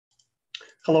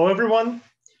Hello, everyone.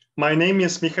 My name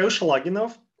is Mikhail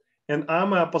Shalaginov, and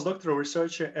I'm a postdoctoral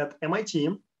researcher at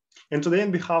MIT. And today, on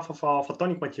behalf of our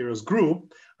photonic materials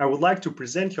group, I would like to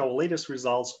present you our latest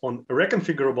results on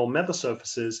reconfigurable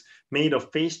metasurfaces made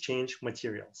of phase change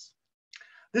materials.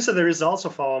 These are the results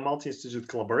of our multi-institute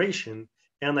collaboration,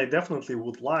 and I definitely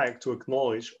would like to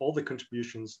acknowledge all the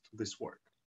contributions to this work.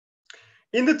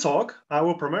 In the talk, I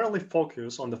will primarily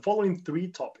focus on the following three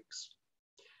topics.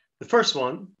 The first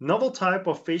one, novel type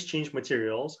of phase change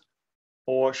materials,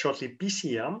 or shortly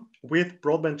PCM, with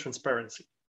broadband transparency.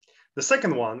 The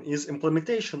second one is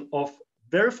implementation of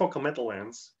varifocal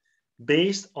metalens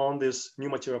based on this new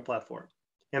material platform.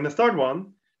 And the third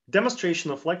one,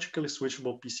 demonstration of electrically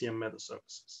switchable PCM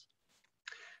metasurfaces.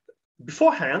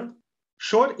 Beforehand,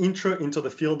 short intro into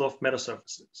the field of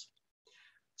metasurfaces.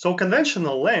 So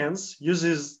conventional lens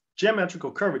uses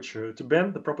geometrical curvature to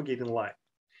bend the propagating light.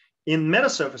 In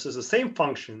metasurfaces, the same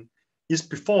function is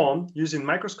performed using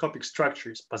microscopic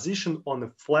structures positioned on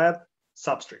a flat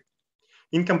substrate.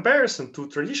 In comparison to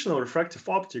traditional refractive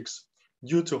optics,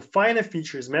 due to finer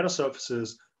features,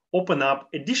 metasurfaces open up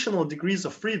additional degrees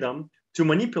of freedom to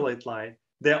manipulate light.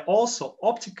 They are also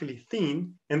optically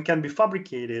thin and can be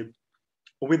fabricated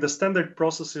with the standard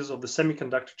processes of the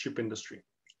semiconductor chip industry.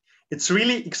 It's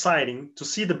really exciting to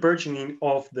see the burgeoning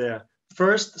of the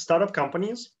first startup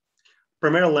companies,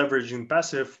 primarily leveraging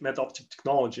passive meta-optic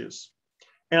technologies.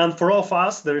 And for all of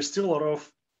us, there is still a lot of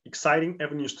exciting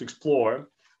avenues to explore.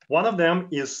 One of them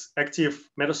is active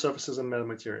metasurfaces and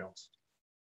metamaterials.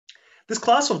 This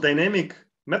class of dynamic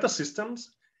metasystems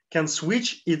can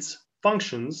switch its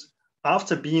functions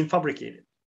after being fabricated.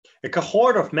 A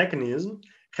cohort of mechanisms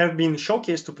have been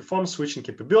showcased to perform switching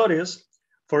capabilities.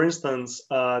 For instance,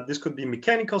 this could be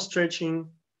mechanical stretching,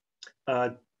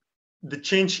 the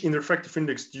change in refractive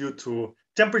index due to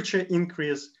temperature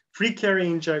increase, free carrier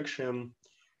injection,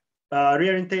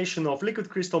 reorientation of liquid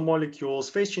crystal molecules,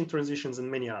 phase change transitions, and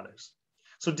many others.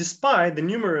 So despite the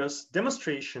numerous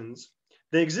demonstrations,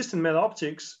 the existing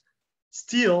meta-optics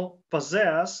still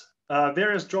possess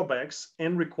various drawbacks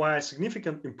and require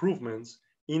significant improvements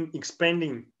in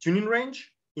expanding tuning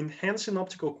range, enhancing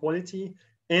optical quality,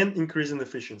 and increasing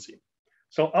efficiency.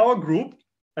 So our group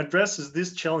addresses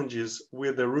these challenges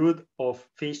with the root of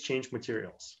phase change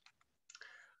materials.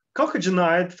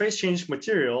 Chalcogenide phase change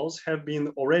materials have been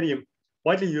already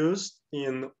widely used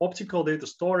in optical data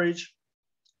storage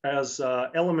as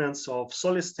elements of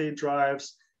solid state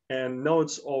drives and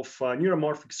nodes of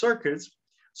neuromorphic circuits.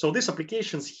 So these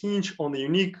applications hinge on the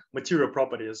unique material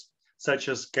properties, such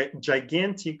as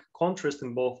gigantic contrast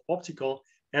in both optical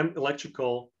and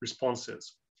electrical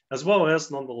responses, as well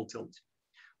as non-volatility.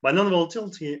 By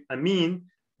non-volatility, I mean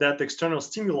that the external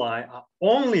stimuli are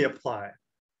only applied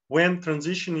when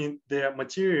transitioning the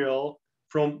material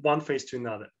from one phase to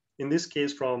another. In this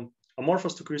case, from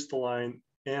amorphous to crystalline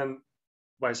and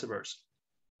vice versa.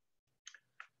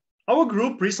 Our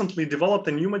group recently developed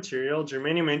a new material,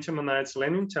 germanium antimonide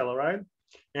selenium telluride,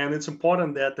 and it's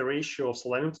important that the ratio of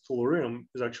selenium to tellurium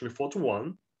is actually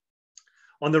 4:1.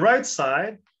 On the right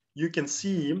side, you can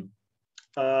see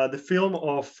the film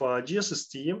of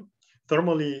GSST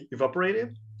thermally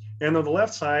evaporated. And on the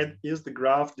left side is the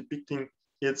graph depicting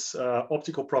its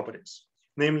optical properties,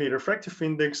 namely refractive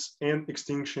index and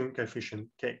extinction coefficient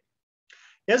K.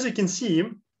 As you can see,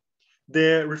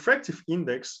 the refractive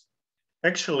index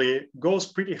actually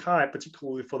goes pretty high,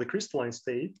 particularly for the crystalline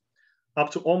state,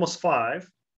 up to almost 5,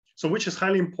 so which is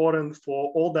highly important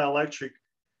for all dielectric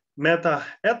meta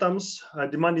atoms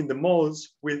demanding the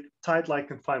modes with tight light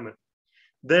confinement.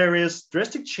 There is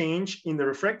drastic change in the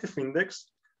refractive index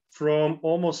from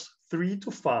almost 3 to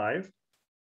 5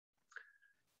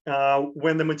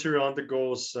 when the material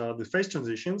undergoes the phase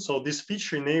transition. So this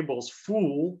feature enables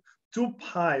full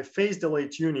 2π phase delay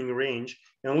tuning range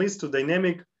and leads to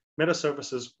dynamic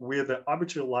metasurfaces with an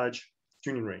arbitrarily large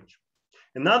tuning range.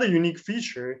 Another unique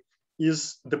feature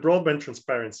is the broadband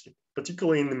transparency,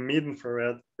 particularly in the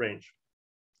mid-infrared range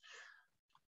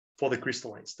for the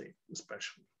crystalline state,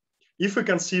 especially. If we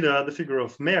consider the figure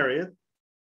of merit,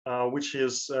 which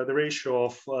is the ratio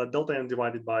of delta n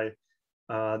divided by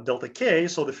delta k,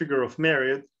 so the figure of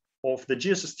merit of the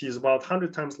GSST is about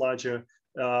 100 times larger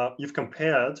if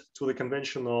compared to the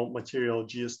conventional material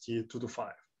GST 2 to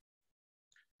 5.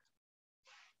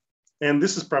 And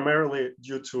this is primarily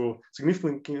due to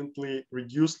significantly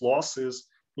reduced losses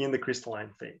in the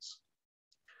crystalline phase.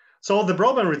 So the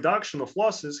broadband reduction of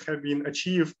losses have been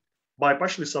achieved by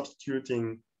partially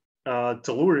substituting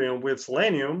tellurium with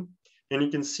selenium. And you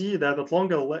can see that at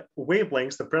longer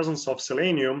wavelengths, the presence of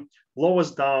selenium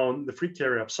lowers down the free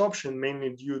carrier absorption,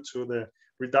 mainly due to the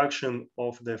reduction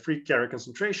of the free carrier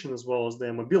concentration as well as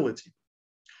their mobility.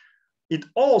 It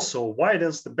also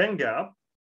widens the band gap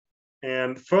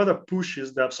and further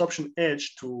pushes the absorption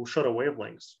edge to shorter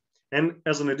wavelengths. And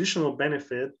as an additional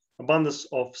benefit, abundance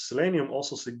of selenium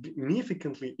also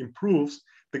significantly improves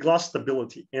the glass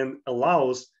stability and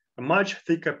allows a much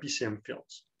thicker PCM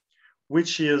films,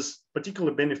 which is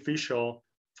particularly beneficial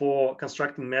for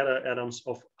constructing meta atoms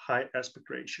of high aspect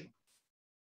ratio.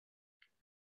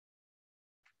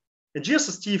 A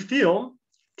GSST film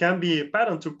can be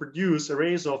patterned to produce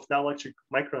arrays of dielectric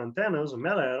microantennas or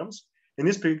meta atoms. In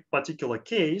this particular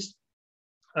case,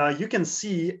 you can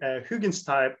see a Huygens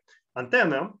type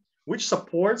antenna, which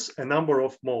supports a number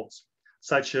of modes,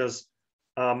 such as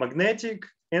magnetic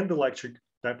and electric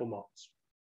dipole modes,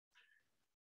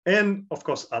 and of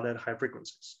course, other high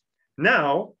frequencies.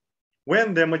 Now,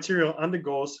 when the material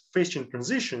undergoes phase change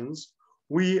transitions,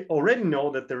 we already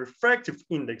know that the refractive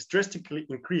index drastically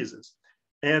increases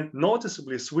and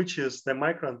noticeably switches the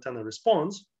microantenna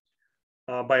response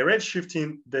by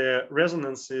redshifting the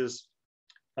resonances.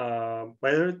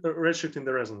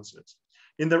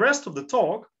 In the rest of the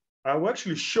talk, I will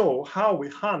actually show how we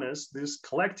harness this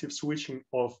collective switching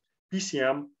of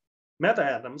PCM meta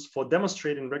atoms for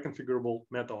demonstrating reconfigurable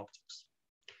meta optics.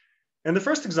 And the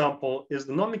first example is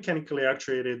the non-mechanically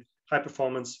actuated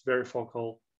high-performance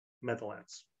varifocal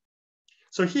metalens.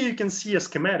 So here you can see a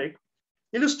schematic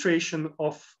illustration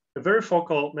of a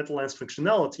varifocal metalens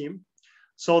functionality.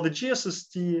 So the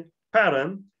GSST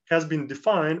pattern has been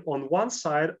defined on one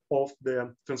side of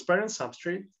the transparent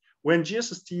substrate when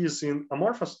GSST is in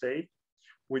amorphous state,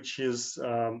 which is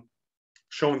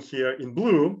shown here in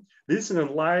blue. This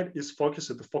incident light is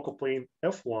focused at the focal plane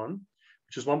F1,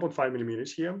 which is 1.5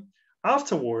 millimeters here.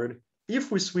 Afterward,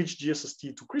 if we switch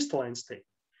GSST to crystalline state,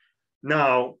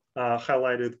 now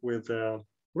highlighted with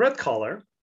red color,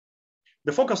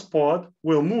 the focus pod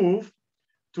will move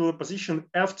to the position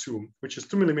F2, which is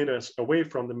 2 millimeters away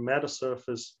from the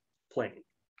metasurface plane.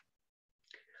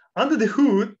 Under the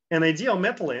hood, an ideal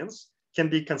metalens can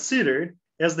be considered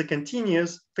as the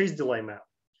continuous phase delay map.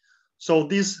 So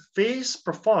this phase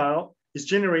profile is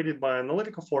generated by an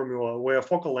analytical formula where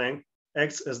focal length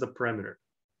acts as the parameter.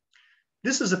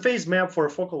 This is a phase map for a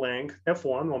focal length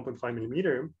F1, 1.5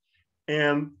 millimeter,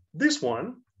 and this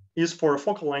one is for a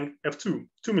focal length F2,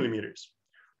 2 millimeters.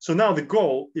 So now the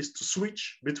goal is to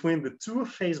switch between the two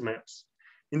phase maps.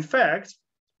 In fact,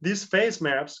 these phase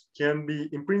maps can be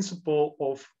in principle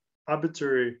of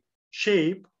arbitrary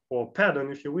shape or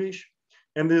pattern, if you wish,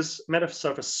 and this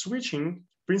metasurface switching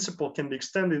principle can be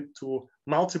extended to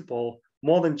multiple,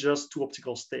 more than just two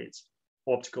optical states,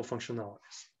 or optical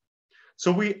functionalities.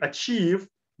 So we achieve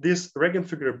this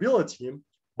reconfigurability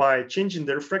by changing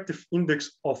the refractive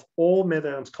index of all meta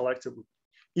atoms collectively.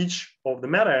 Each of the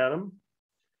meta atom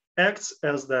acts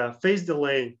as the phase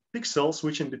delay pixel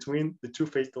switching between the two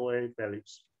phase delay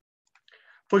values.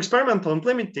 For experimental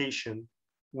implementation,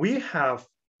 we have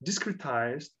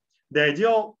discretized the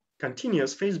ideal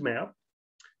continuous phase map.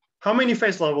 How many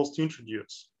phase levels to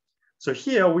introduce? So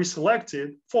here we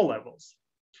selected 4 levels,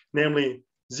 namely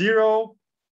 0,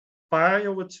 pi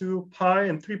over 2, pi,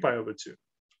 and 3 pi over 2,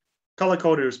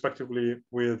 color-coded respectively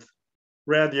with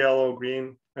red, yellow,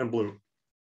 green, and blue.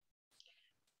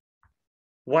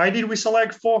 Why did we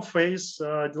select 4 phase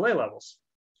delay levels?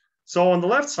 So on the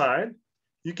left side,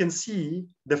 you can see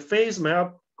the phase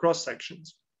map cross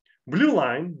sections. Blue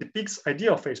line depicts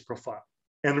ideal phase profile,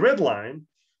 and red line,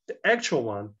 the actual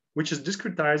one, which is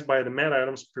discretized by the meta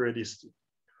atom's periodicity.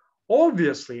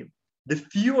 Obviously, the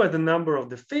fewer the number of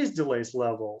the phase delays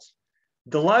levels,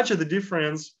 the larger the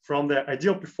difference from the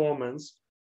ideal performance,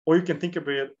 or you can think of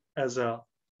it as an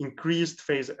increased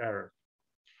phase error.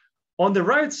 On the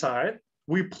right side,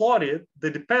 we plotted the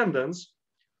dependence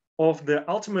of the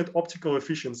ultimate optical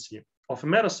efficiency of a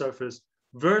metasurface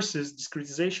versus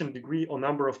discretization degree or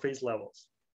number of phase levels.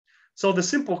 So the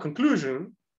simple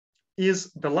conclusion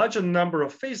is the larger number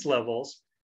of phase levels,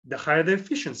 the higher the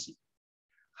efficiency.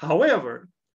 However,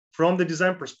 from the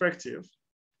design perspective,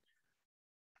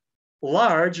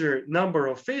 larger number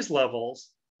of phase levels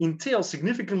entail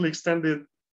significantly extended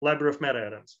library of meta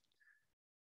atoms.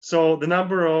 So the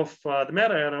number of the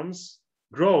meta atoms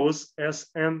grows as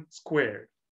n squared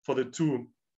for the two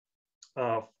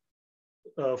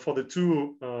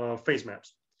phase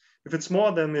maps. If it's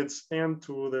more, then it's n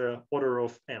to the order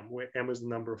of m, where m is the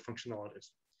number of functionalities.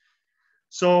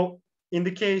 So in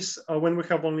the case when we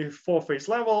have only 4 phase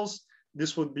levels,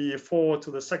 this would be 4 to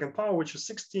the second power, which is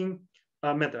 16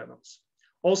 meta atoms.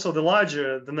 Also, the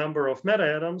larger the number of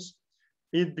meta atoms,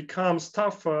 it becomes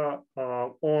tougher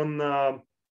on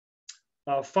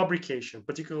fabrication,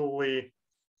 particularly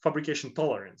fabrication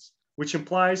tolerance, which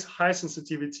implies high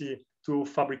sensitivity to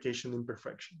fabrication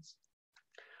imperfections.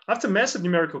 After massive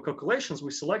numerical calculations,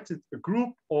 we selected a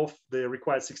group of the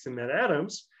required 16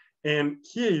 meta-atoms. And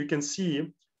here you can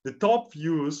see the top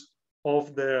views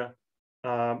of the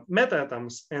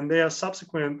meta-atoms and their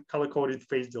subsequent color-coded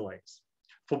phase delays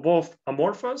for both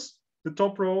amorphous, the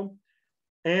top row,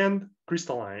 and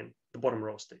crystalline, the bottom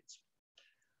row states.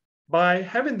 By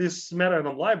having this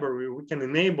meta-atom library, we can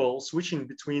enable switching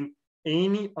between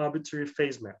any arbitrary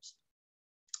phase maps.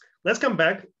 Let's come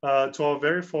back to our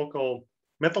varifocal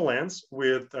metalens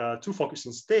with two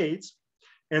focusing states.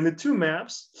 And the two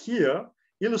maps here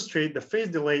illustrate the phase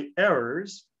delay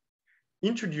errors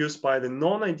introduced by the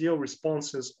non-ideal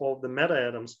responses of the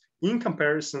meta-atoms in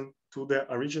comparison to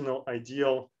the original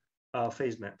ideal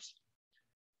phase maps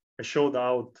I showed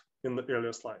out in the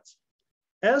earlier slides.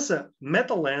 As a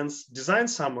metalens design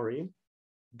summary,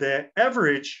 the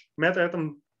average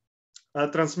meta-atom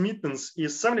transmittance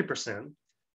is 70%.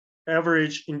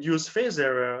 Average induced phase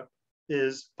error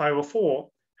is pi over 4,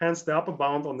 hence the upper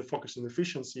bound on the focusing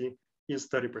efficiency is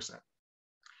 30%.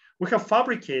 We have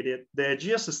fabricated the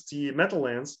GSST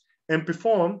metalens and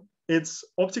performed its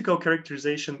optical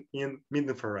characterization in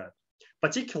mid-infrared.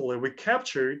 Particularly, we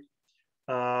captured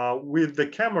with the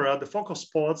camera the focal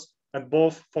spots at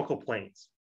both focal planes.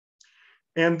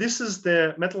 And this is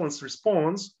the metalens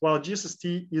response while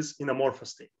GSST is in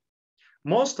amorphous state.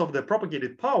 Most of the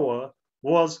propagated power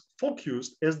was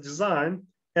focused as designed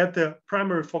at the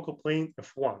primary focal plane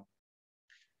f1.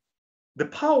 The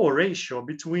power ratio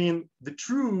between the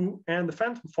true and the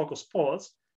phantom focal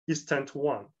spots is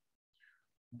 10:1.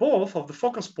 Both of the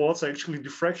focal spots are actually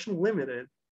diffraction limited,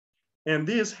 and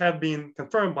these have been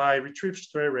confirmed by retrieved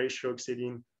stray ratio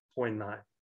exceeding 0.9.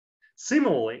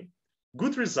 Similarly,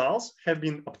 good results have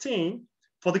been obtained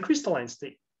for the crystalline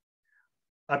state.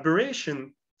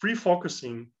 Aberration-free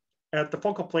focusing at the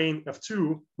focal plane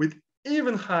f2 with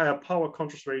even higher power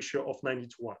contrast ratio of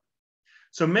 90:1.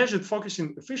 So measured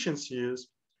focusing efficiencies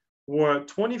were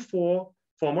 24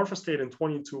 for amorphous state and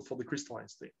 22 for the crystalline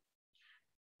state.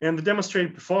 And the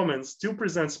demonstrated performance still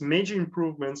presents major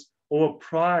improvements over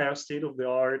prior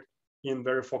state-of-the-art in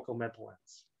varifocal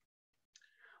metalens.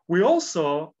 We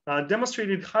also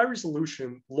demonstrated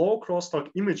high-resolution, low crosstalk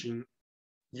imaging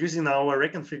using our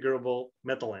reconfigurable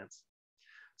metalens.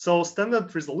 So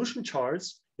standard resolution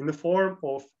charts in the form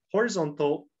of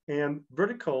horizontal and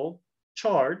vertical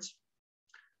charts,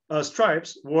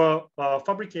 stripes were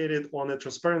fabricated on a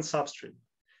transparent substrate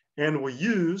and were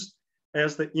used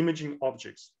as the imaging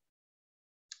objects.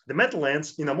 The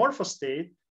metalens in amorphous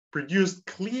state produced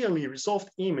clearly resolved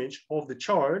image of the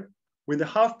chart with a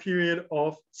half period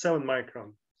of 7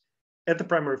 micron at the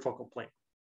primary focal plane,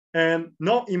 and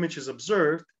no image is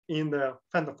observed in the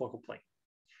phantom focal plane.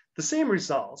 The same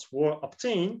results were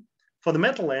obtained for the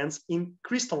metalens in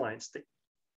crystalline state,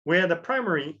 where the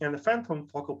primary and the phantom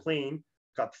focal plane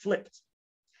got flipped.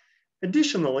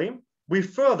 Additionally, we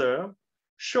further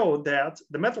showed that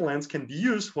the metalens can be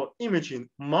used for imaging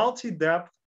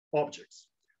multi-depth objects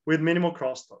with minimal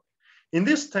crosstalk. In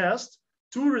this test,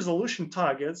 2 resolution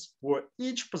targets were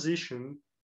each positioned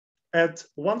at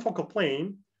one focal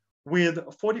plane with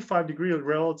 45-degree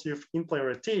relative in-plane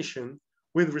rotation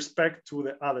with respect to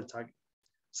the other target.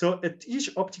 So at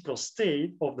each optical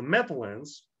state of the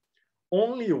metalens,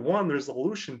 only one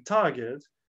resolution target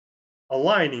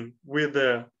aligning with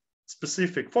the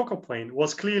specific focal plane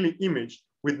was clearly imaged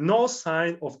with no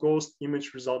sign of ghost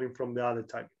image resulting from the other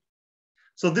target.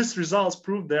 So these results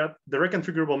prove that the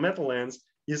reconfigurable metalens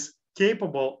is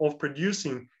capable of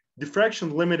producing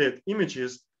diffraction-limited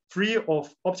images free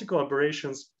of optical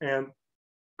aberrations and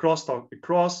crosstalk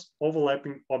across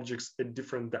overlapping objects at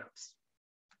different depths.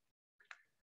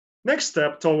 Next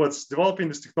step towards developing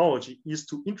this technology is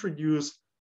to introduce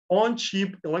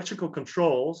on-chip electrical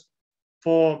controls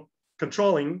for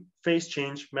controlling phase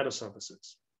change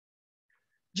metasurfaces.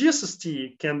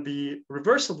 GSST can be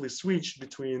reversibly switched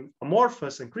between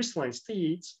amorphous and crystalline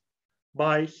states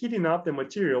by heating up the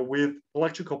material with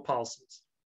electrical pulses.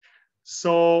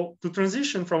 So to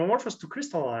transition from amorphous to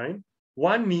crystalline,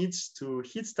 one needs to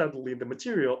heat steadily the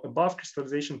material above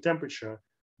crystallization temperature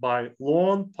by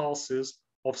long pulses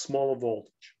of smaller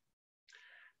voltage.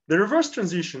 The reverse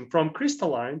transition from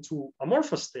crystalline to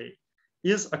amorphous state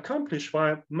is accomplished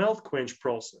by a melt quench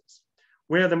process,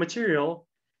 where the material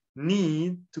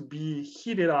need to be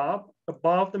heated up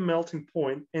above the melting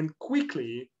point and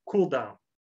quickly cool down.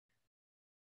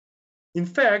 In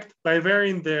fact, by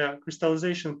varying the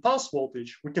crystallization pulse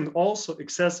voltage, we can also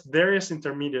access various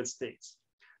intermediate states.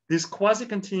 This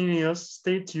quasi-continuous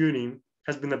state tuning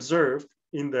has been observed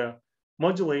in the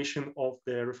modulation of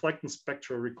the reflectance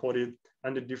spectra recorded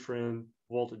under different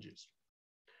voltages.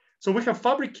 So we have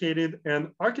fabricated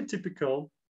an archetypical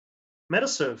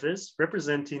metasurface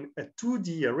representing a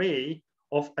 2D array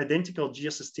of identical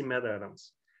GSST metaatoms.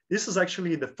 This is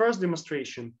actually the first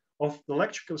demonstration of the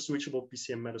electrically switchable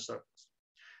PCM metasurface.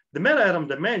 The metaatom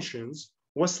dimensions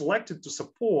were selected to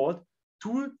support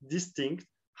two distinct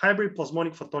hybrid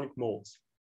plasmonic photonic modes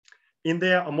in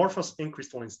their amorphous and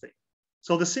crystalline state.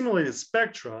 So the simulated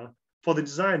spectra for the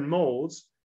design modes,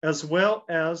 as well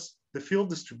as the field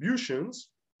distributions,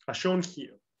 are shown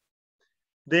here.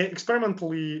 The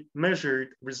experimentally measured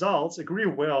results agree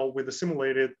well with the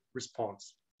simulated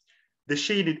response. The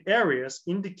shaded areas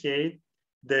indicate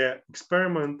the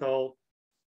experimentally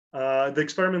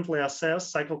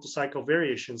assessed cycle-to-cycle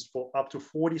variations for up to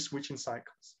 40 switching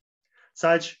cycles.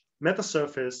 Such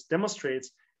metasurface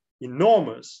demonstrates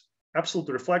enormous absolute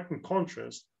reflecting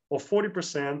contrast of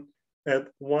 40% at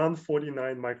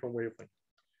 149 micron wavelength.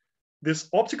 This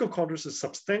optical contrast is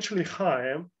substantially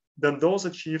higher than those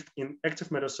achieved in active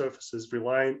metasurfaces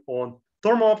relying on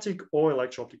thermo-optic or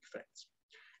electro-optic effects.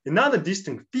 Another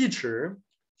distinct feature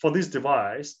for this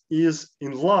device is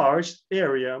enlarged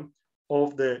area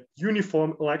of the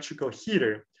uniform electrical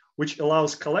heater, which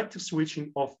allows collective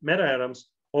switching of metaatoms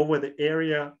over the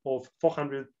area of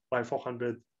 400 by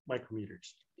 400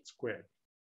 micrometers squared.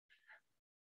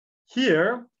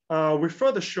 Here, we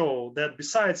further show that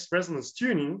besides resonance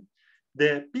tuning,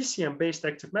 the PCM-based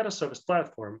active metasurface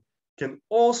platform can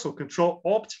also control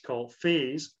optical,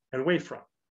 phase, and wavefront.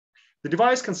 The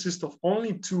device consists of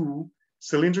only two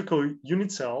cylindrical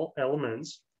unit cell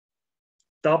elements,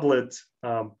 doublet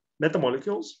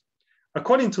metamolecules.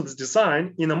 According to this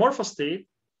design, in amorphous state,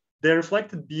 the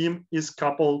reflected beam is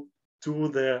coupled to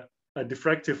the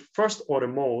diffractive first order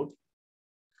mode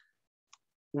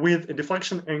with a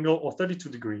deflection angle of 32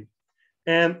 degrees,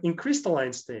 and in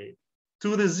crystalline state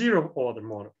to the zero order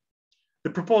model. The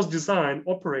proposed design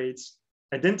operates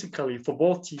identically for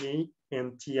both TA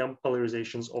and TM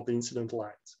polarizations of the incident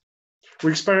lights.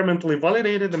 We experimentally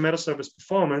validated the metasurface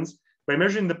performance by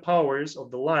measuring the powers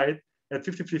of the light at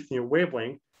 50-50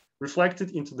 wavelength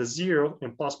reflected into the 0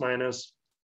 and plus minus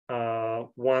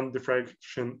 1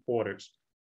 diffraction orders.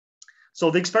 So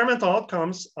the experimental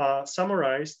outcomes are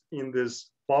summarized in this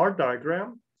bar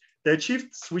diagram. The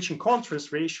achieved switching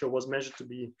contrast ratio was measured to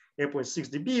be 8.6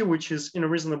 dB, which is in a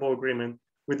reasonable agreement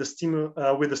with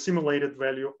the simulated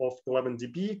value of 11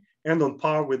 dB and on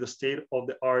par with the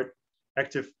state-of-the-art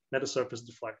active metasurface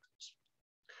deflectors.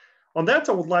 On that,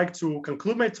 I would like to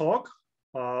conclude my talk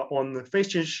on phase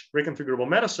change reconfigurable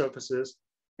metasurfaces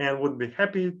and would be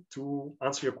happy to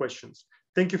answer your questions.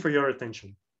 Thank you for your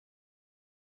attention.